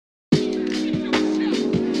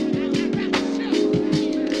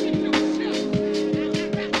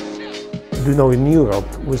You know, in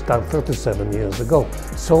Europe, we started 37 years ago.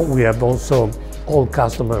 So we have also old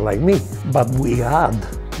customers like me, but we had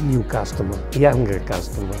new customer, younger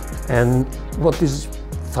customer. And what is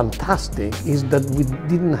fantastic is that we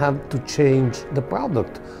didn't have to change the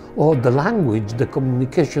product or the language, the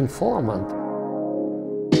communication format.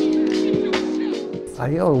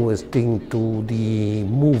 I always think to the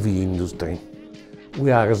movie industry. We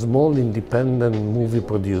are a small independent movie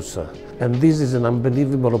producer, and this is an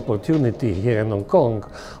unbelievable opportunity here in Hong Kong,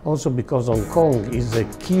 also because Hong Kong is a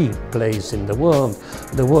key place in the world.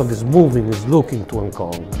 The world is moving, is looking to Hong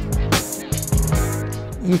Kong.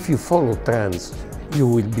 If you follow trends, you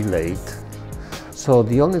will be late. So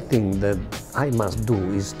the only thing that I must do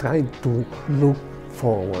is try to look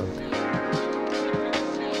forward.